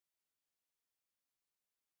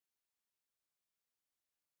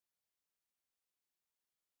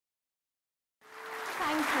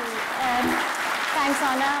Thanks,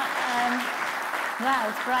 Anna. Wow,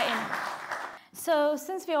 it's bright. So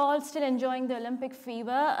since we're all still enjoying the Olympic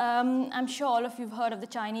fever, I'm sure all of you have heard of the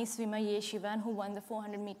Chinese swimmer Ye Shiwen, who won the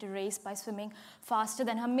 400-meter race by swimming faster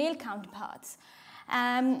than her male counterparts.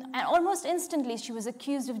 And almost instantly, she was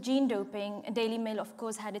accused of gene doping. Daily Mail, of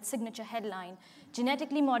course, had its signature headline,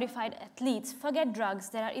 "Genetically modified athletes forget drugs.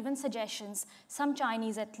 There are even suggestions some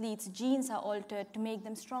Chinese athletes' genes are altered to make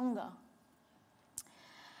them stronger."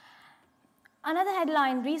 Another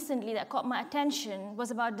headline recently that caught my attention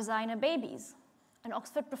was about designer babies. An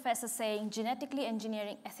Oxford professor saying genetically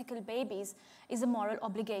engineering ethical babies is a moral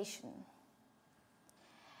obligation.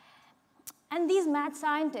 And these mad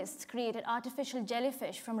scientists created artificial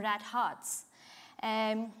jellyfish from rat hearts.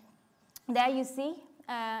 There you see,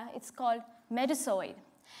 it's called Medusoid.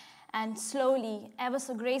 And slowly, ever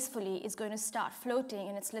so gracefully, it's going to start floating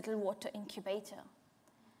in its little water incubator.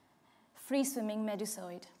 Free-swimming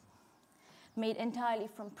Medusoid, made entirely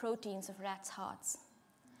from proteins of rats' hearts.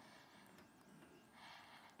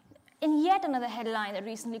 And yet another headline that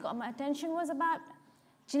recently got my attention was about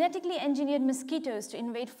genetically engineered mosquitoes to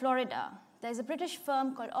invade Florida. There's a British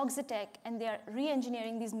firm called Oxitec, and they're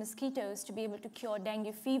re-engineering these mosquitoes to be able to cure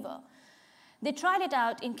dengue fever. They tried it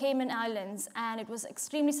out in Cayman Islands, and it was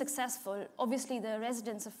extremely successful. Obviously, the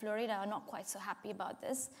residents of Florida are not quite so happy about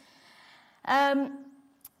this.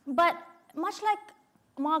 But much like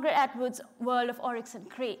Margaret Atwood's world of Oryx and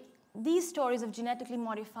Crate, these stories of genetically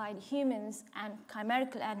modified humans and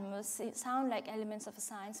chimerical animals sound like elements of a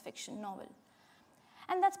science fiction novel.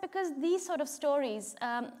 And that's because these sort of stories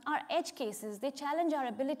are edge cases. They challenge our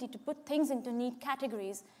ability to put things into neat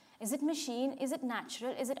categories. Is it machine? Is it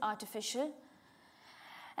natural? Is it artificial?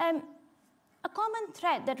 A common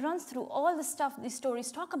thread that runs through all the stuff these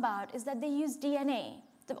stories talk about is that they use DNA,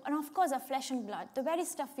 and of course our flesh and blood, the very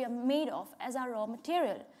stuff we are made of as our raw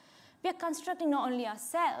material. We are constructing not only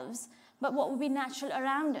ourselves, but what would be natural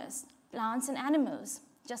around us, plants and animals,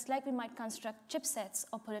 just like we might construct chipsets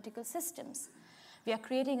or political systems. We are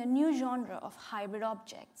creating a new genre of hybrid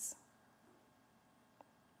objects.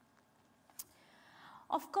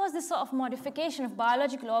 Of course, this sort of modification of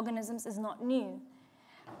biological organisms is not new.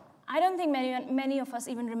 I don't think many of us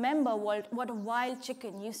even remember what a wild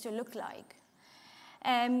chicken used to look like.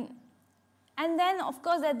 And then, of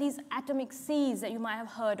course, there are these atomic seeds that you might have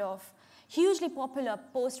heard of, hugely popular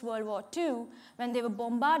post-World War II, when they were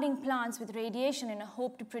bombarding plants with radiation in a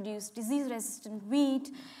hope to produce disease-resistant wheat,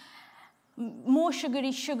 more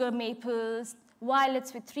sugary sugar maples,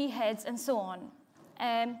 violets with 3 heads, and so on.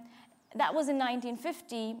 That was in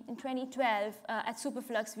 1950. In 2012, at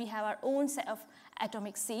Superflux, we have our own set of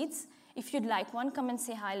atomic seeds. If you'd like one, come and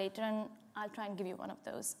say hi later, and I'll try and give you one of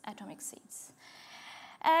those atomic seeds.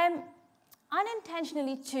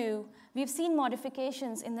 Unintentionally, too, we've seen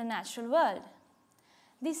modifications in the natural world.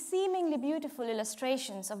 These seemingly beautiful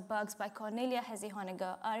illustrations of bugs by Cornelia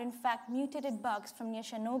Hesse-Honegger are in fact mutated bugs from near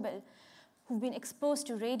Chernobyl who've been exposed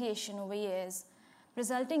to radiation over years,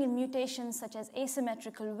 resulting in mutations such as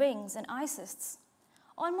asymmetrical wings and eye cysts,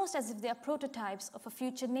 almost as if they are prototypes of a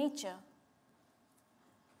future nature.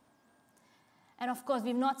 And of course,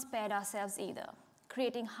 we've not spared ourselves either,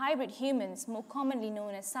 creating hybrid humans, more commonly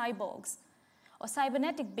known as cyborgs, or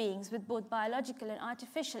cybernetic beings with both biological and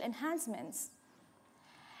artificial enhancements.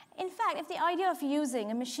 In fact, if the idea of using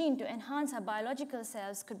a machine to enhance our biological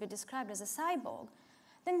selves could be described as a cyborg,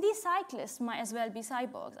 then these cyclists might as well be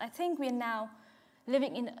cyborgs. I think we are now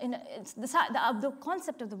living the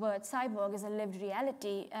concept of the word cyborg is a lived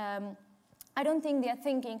reality. I don't think they are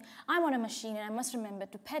thinking, I'm on a machine and I must remember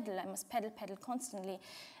to pedal. I must pedal constantly.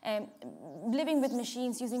 Living with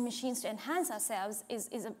machines, using machines to enhance ourselves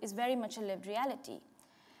is very much a lived reality.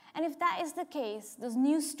 And if that is the case, those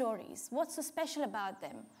news stories, what's so special about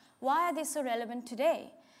them? Why are they so relevant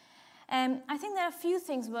today? I think there are a few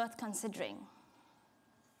things worth considering.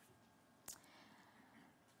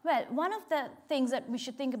 Well, one of the things that we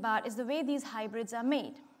should think about is the way these hybrids are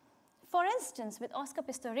made. For instance, with Oscar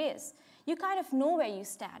Pistorius, you kind of know where you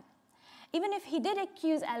stand. Even if he did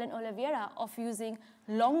accuse Alan Oliveira of using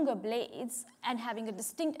longer blades and having a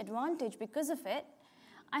distinct advantage because of it,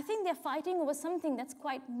 I think they're fighting over something that's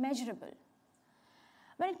quite measurable.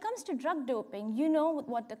 When it comes to drug doping, you know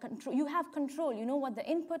what you have control. You know what the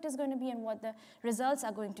input is going to be and what the results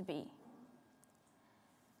are going to be.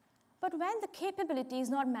 But when the capability is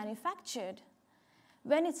not manufactured,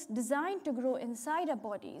 when it's designed to grow inside our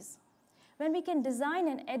bodies, when we can design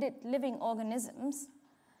and edit living organisms,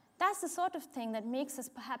 that's the sort of thing that makes us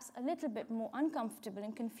perhaps a little bit more uncomfortable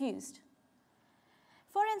and confused.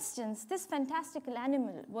 For instance, this fantastical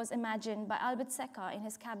animal was imagined by Albert Secker in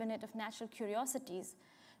his Cabinet of Natural Curiosities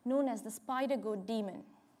known as the spider goat demon.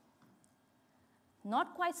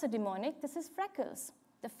 Not quite so demonic, this is Freckles,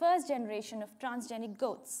 the first generation of transgenic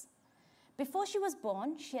goats. Before she was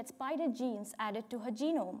born, she had spider genes added to her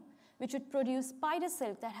genome, which would produce spider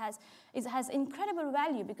silk that has incredible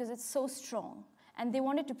value because it's so strong. And they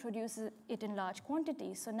wanted to produce it in large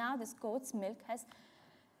quantities. So now this goat's milk has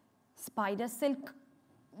spider silk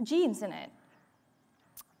genes in it.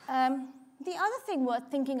 The other thing worth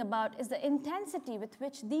thinking about is the intensity with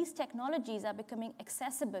which these technologies are becoming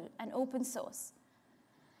accessible and open source.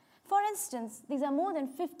 For instance, these are more than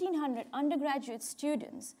 1,500 undergraduate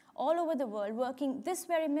students all over the world working this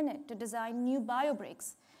very minute to design new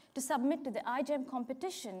biobricks to submit to the iGEM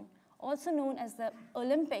competition, also known as the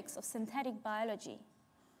Olympics of Synthetic Biology.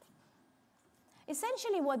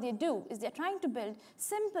 Essentially what they do is they're trying to build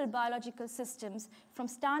simple biological systems from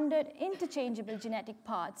standard interchangeable genetic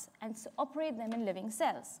parts and so operate them in living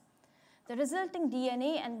cells. The resulting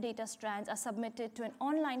DNA and data strands are submitted to an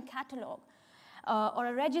online catalog or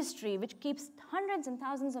a registry which keeps hundreds and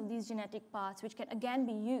thousands of these genetic parts, which can again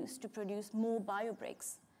be used to produce more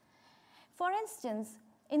biobricks. For instance,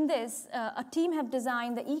 in this, a team have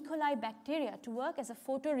designed the E. coli bacteria to work as a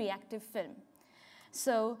photoreactive film.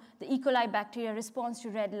 So the E. coli bacteria responds to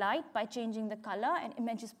red light by changing the color, and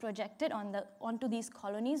images projected onto these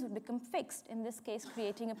colonies would become fixed, in this case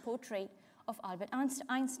creating a portrait of Albert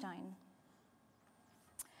Einstein.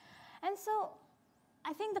 And so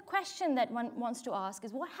I think the question that one wants to ask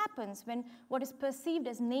is what happens when what is perceived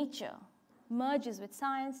as nature merges with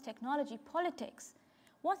science, technology, politics?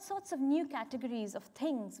 What sorts of new categories of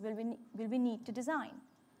things will we need to design?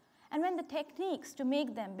 And when the techniques to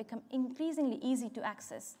make them become increasingly easy to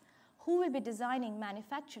access, who will be designing,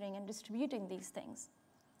 manufacturing, and distributing these things?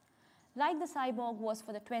 Like the cyborg was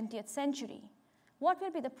for the 20th century, what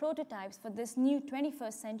will be the prototypes for this new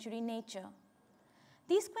 21st century nature?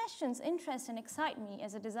 These questions interest and excite me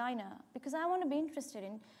as a designer because I want to be interested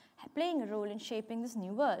in playing a role in shaping this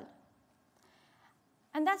new world.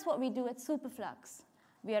 And that's what we do at Superflux.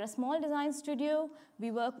 We are a small design studio.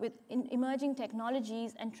 We work with emerging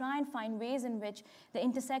technologies and try and find ways in which they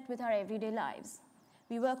intersect with our everyday lives.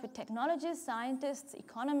 We work with technologists, scientists,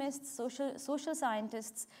 economists, social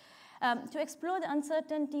scientists to explore the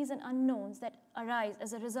uncertainties and unknowns that arise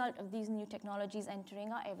as a result of these new technologies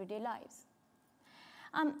entering our everyday lives.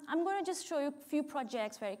 I'm going to just show you a few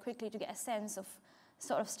projects very quickly to get a sense of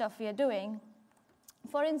sort of stuff we are doing.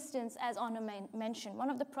 For instance, as Anna mentioned, one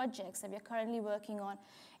of the projects that we are currently working on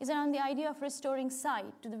is around the idea of restoring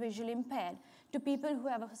sight to the visually impaired, to people who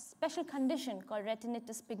have a special condition called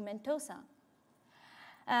retinitis pigmentosa.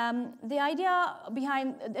 The idea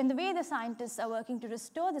behind, and the way the scientists are working to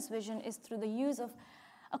restore this vision is through the use of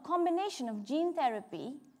a combination of gene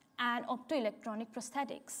therapy and optoelectronic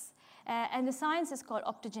prosthetics. And the science is called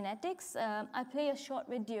optogenetics. I'll play a short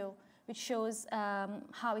video which shows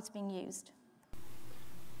how it's being used.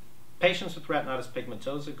 Patients with retinitis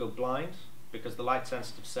pigmentosa go blind because the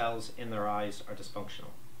light-sensitive cells in their eyes are dysfunctional.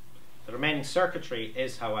 The remaining circuitry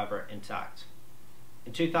is, however, intact.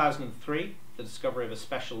 In 2003, the discovery of a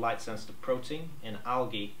special light-sensitive protein in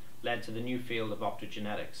algae led to the new field of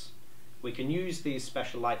optogenetics. We can use these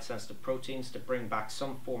special light-sensitive proteins to bring back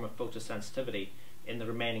some form of photosensitivity in the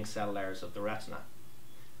remaining cell layers of the retina.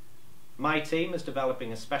 My team is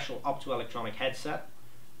developing a special optoelectronic headset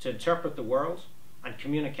to interpret the world and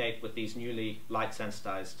communicate with these newly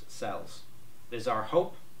light-sensitized cells. It is our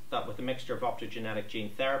hope that with a mixture of optogenetic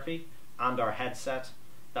gene therapy and our headset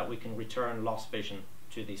that we can return lost vision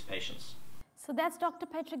to these patients. So that's Dr.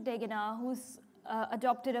 Patrick Degenaar, who's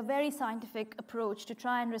adopted a very scientific approach to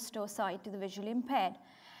try and restore sight to the visually impaired.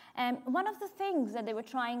 And one of the things that they were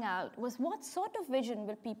trying out was what sort of vision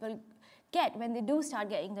will people get when they do start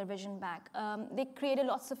getting their vision back. They created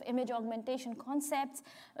lots of image augmentation concepts,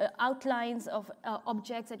 outlines of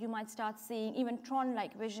objects that you might start seeing, even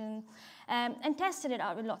Tron-like vision, and tested it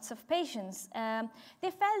out with lots of patients.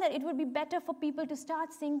 They felt that it would be better for people to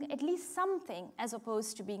start seeing at least something as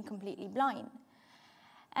opposed to being completely blind.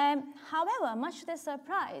 However, much to their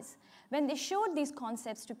surprise, when they showed these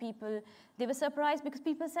concepts to people, they were surprised because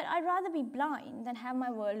people said, I'd rather be blind than have my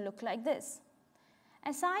world look like this.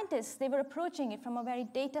 As scientists, they were approaching it from a very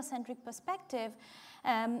data-centric perspective,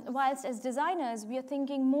 whilst as designers, we are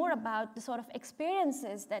thinking more about the sort of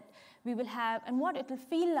experiences that we will have and what it will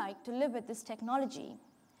feel like to live with this technology.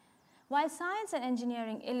 While science and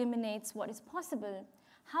engineering eliminates what is possible,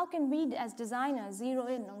 how can we as designers zero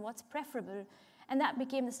in on what's preferable? And that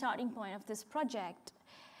became the starting point of this project.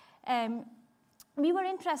 We were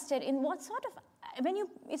interested in what sort of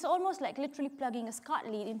it's almost like literally plugging a SCART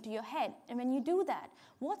lead into your head. And when you do that,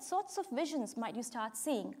 what sorts of visions might you start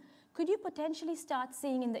seeing? Could you potentially start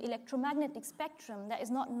seeing in the electromagnetic spectrum that is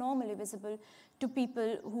not normally visible to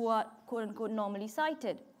people who are quote-unquote normally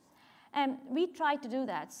sighted? And we tried to do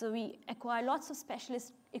that. So we acquired lots of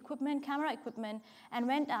specialist equipment, camera equipment, and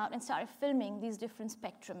went out and started filming these different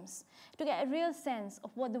spectrums to get a real sense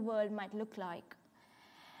of what the world might look like.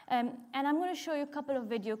 And I'm going to show you a couple of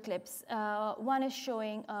video clips. One is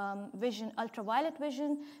showing vision, ultraviolet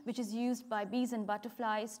vision, which is used by bees and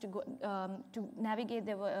butterflies to navigate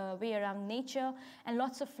their way around nature. And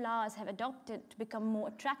lots of flowers have adopted to become more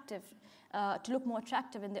attractive, to look more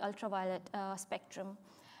attractive in the ultraviolet spectrum.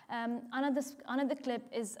 Another clip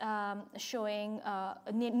is showing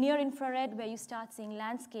near infrared, where you start seeing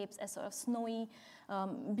landscapes as sort of snowy,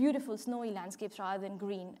 beautiful snowy landscapes rather than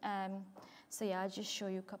green. So yeah, I'll just show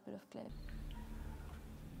you a couple of clips.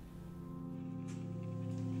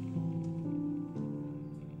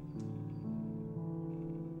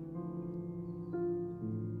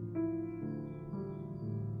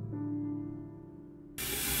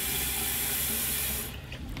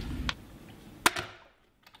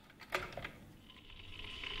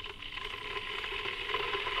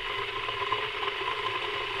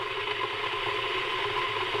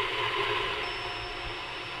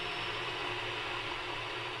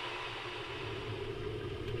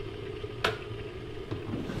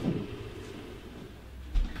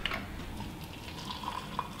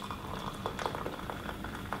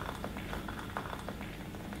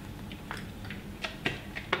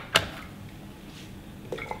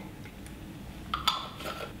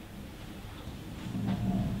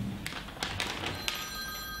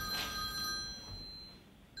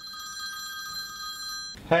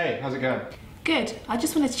 Hey, how's it going? Good. I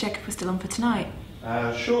just wanted to check if we're still on for tonight.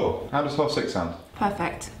 Sure. How does 6:30 sound?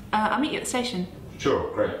 Perfect. I'll meet you at the station.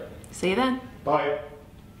 Sure, great. See you then. Bye.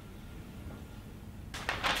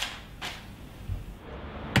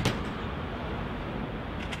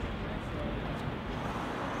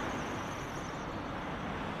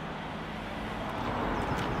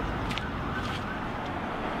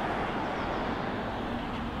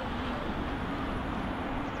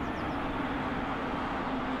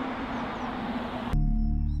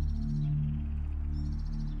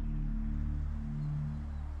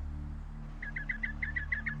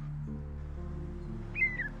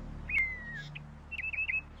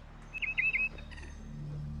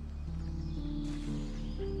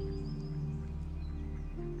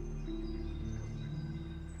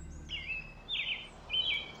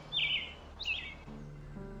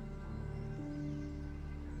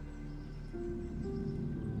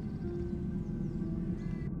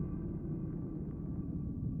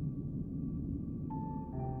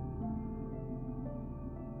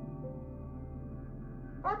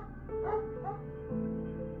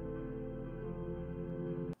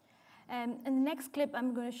 In the next clip,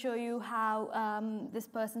 I'm going to show you how this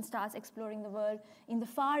person starts exploring the world in the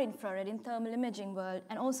far infrared, in thermal imaging world,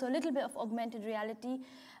 and also a little bit of augmented reality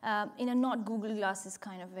in a not Google Glasses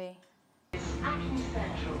kind of way.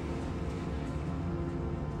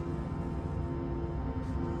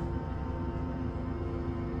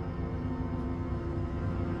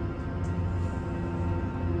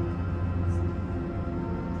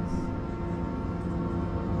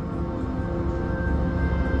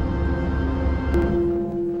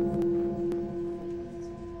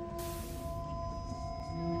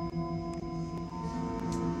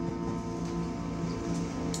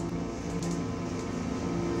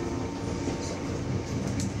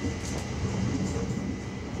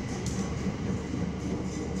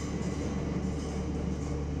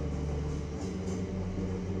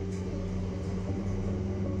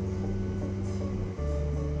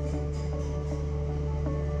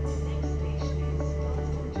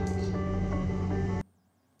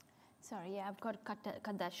 Sorry, yeah, I've got to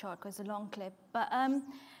cut that short because it's a long clip. But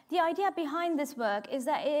the idea behind this work is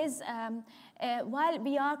that it is, while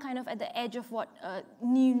we are kind of at the edge of what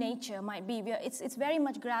new nature might be, it's very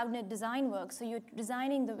much grounded design work. So you're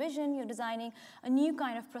designing the vision, you're designing a new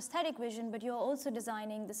kind of prosthetic vision, but you're also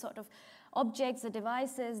designing the sort of objects, the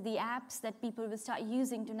devices, the apps that people will start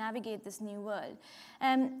using to navigate this new world.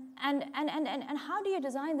 And how do you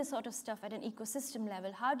design this sort of stuff at an ecosystem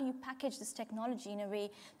level? How do you package this technology in a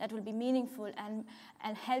way that will be meaningful and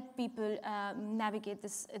help people navigate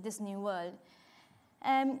this new world?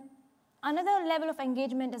 Another level of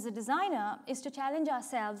engagement as a designer is to challenge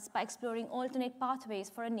ourselves by exploring alternate pathways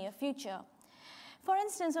for a near future. For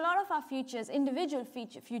instance, a lot of our futures, individual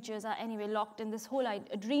futures, are anyway locked in this whole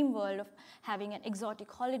dream world of having an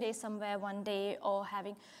exotic holiday somewhere one day, or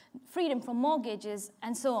having freedom from mortgages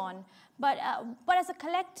and so on. But as a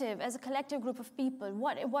collective group of people,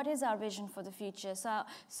 what is our vision for the future? So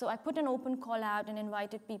I put an open call out and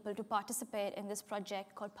invited people to participate in this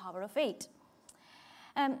project called Power of 8.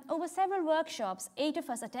 Over several workshops, 8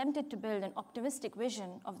 of us attempted to build an optimistic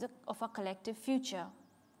vision of our collective future.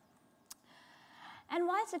 And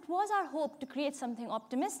whilst it was our hope to create something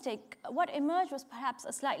optimistic, what emerged was perhaps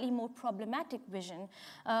a slightly more problematic vision,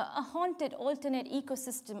 a haunted alternate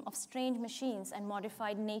ecosystem of strange machines and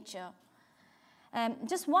modified nature.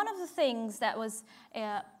 Just one of the things that was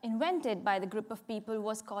invented by the group of people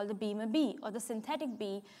was called the beamer bee, or the synthetic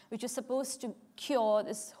bee, which was supposed to cure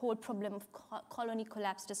this whole problem of colony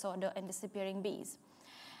collapse disorder and disappearing bees.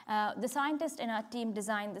 The scientist in our team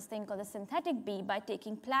designed this thing called the synthetic bee by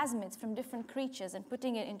taking plasmids from different creatures and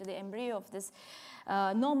putting it into the embryo of this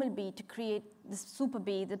normal bee to create this super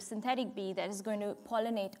bee, the synthetic bee that is going to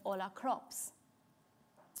pollinate all our crops.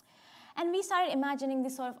 And we started imagining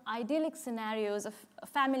these sort of idyllic scenarios of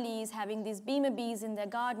families having these beamer bees in their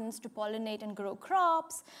gardens to pollinate and grow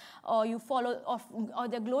crops, or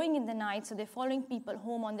they're glowing in the night, so they're following people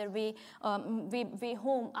home on their way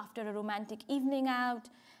home after a romantic evening out.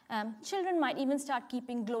 Children might even start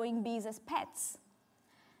keeping glowing bees as pets.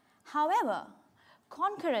 However,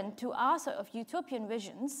 concurrent to our sort of utopian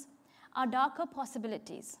visions are darker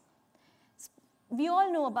possibilities. We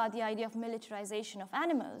all know about the idea of militarization of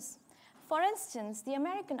animals. For instance, the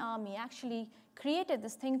American Army actually created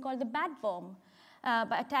this thing called the bat bomb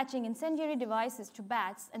by attaching incendiary devices to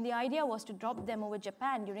bats, and the idea was to drop them over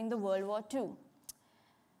Japan during the World War II.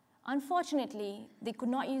 Unfortunately, they could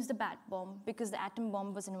not use the bat bomb because the atom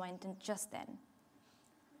bomb was invented just then.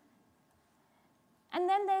 And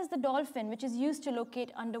then there's the dolphin, which is used to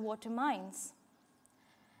locate underwater mines.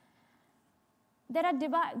 There are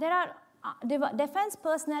defense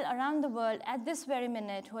personnel around the world at this very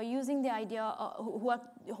minute who are using the idea, who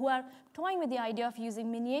are toying with the idea of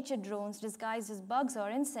using miniature drones disguised as bugs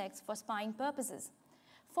or insects for spying purposes.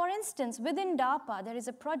 For instance, within DARPA, there is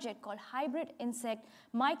a project called Hybrid Insect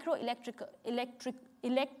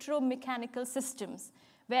Electromechanical Systems,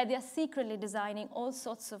 where they are secretly designing all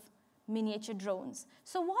sorts of miniature drones.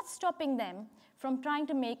 So what's stopping them from trying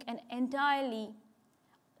to make an entirely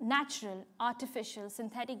natural, artificial,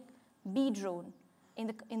 synthetic bee drone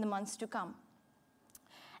in the months to come?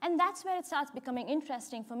 And that's where it starts becoming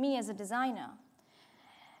interesting for me as a designer.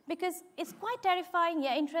 Because it's quite terrifying,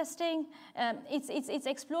 yeah, interesting. It's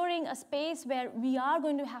exploring a space where we are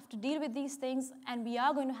going to have to deal with these things, and we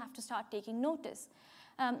are going to have to start taking notice.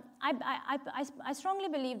 I strongly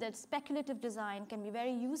believe that speculative design can be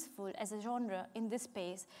very useful as a genre in this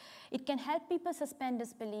space. It can help people suspend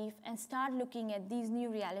disbelief and start looking at these new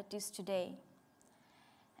realities today.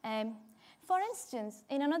 For instance,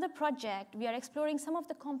 in another project, we are exploring some of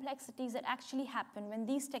the complexities that actually happen when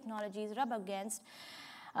these technologies rub against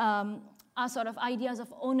our sort of ideas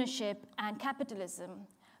of ownership and capitalism.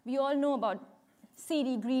 We all know about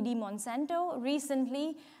seedy, greedy Monsanto.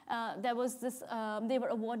 Recently, there was this, they were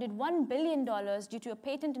awarded $1 billion due to a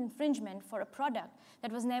patent infringement for a product that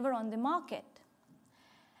was never on the market.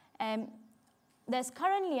 There's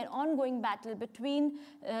currently an ongoing battle between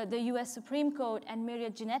the US Supreme Court and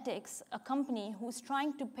Myriad Genetics, a company who's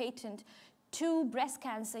trying to patent 2 breast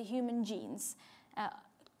cancer human genes,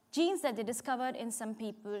 genes that they discovered in some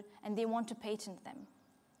people, and they want to patent them.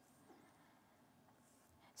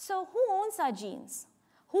 So who owns our genes?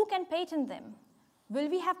 Who can patent them? Will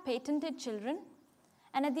we have patented children?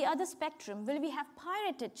 And at the other spectrum, will we have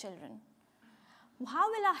pirated children? How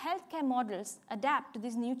will our healthcare models adapt to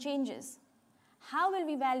these new changes? How will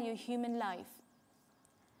we value human life?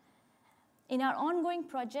 In our ongoing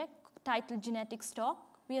project titled Genetic Stock,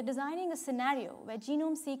 we are designing a scenario where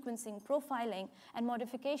genome sequencing, profiling, and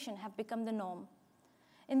modification have become the norm.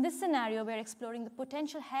 In this scenario, we're exploring the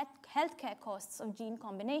potential healthcare costs of gene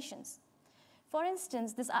combinations. For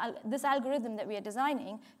instance, this algorithm that we are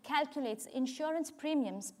designing calculates insurance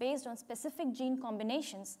premiums based on specific gene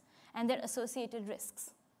combinations and their associated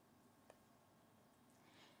risks.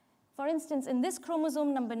 For instance, in this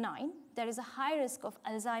chromosome number 9, there is a high risk of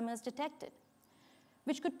Alzheimer's detected,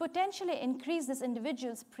 which could potentially increase this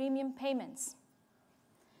individual's premium payments.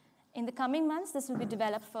 In the coming months, this will be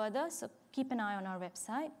developed further, so keep an eye on our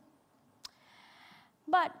website.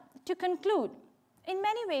 But to conclude, in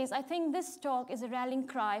many ways, I think this talk is a rallying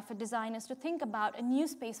cry for designers to think about a new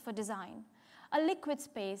space for design, a liquid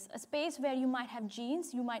space, a space where you might have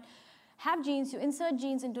genes, you might have genes, you insert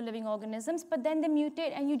genes into living organisms, but then they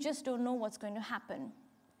mutate and you just don't know what's going to happen.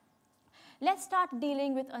 Let's start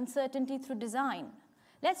dealing with uncertainty through design.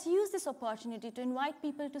 Let's use this opportunity to invite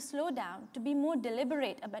people to slow down, to be more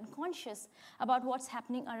deliberate and conscious about what's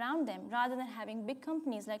happening around them, rather than having big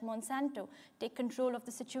companies like Monsanto take control of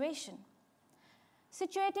the situation.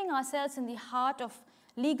 Situating ourselves in the heart of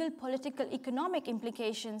legal, political, economic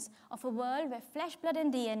implications of a world where flesh, blood,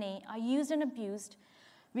 and DNA are used and abused,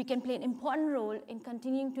 we can play an important role in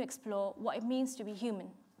continuing to explore what it means to be human.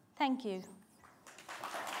 Thank you.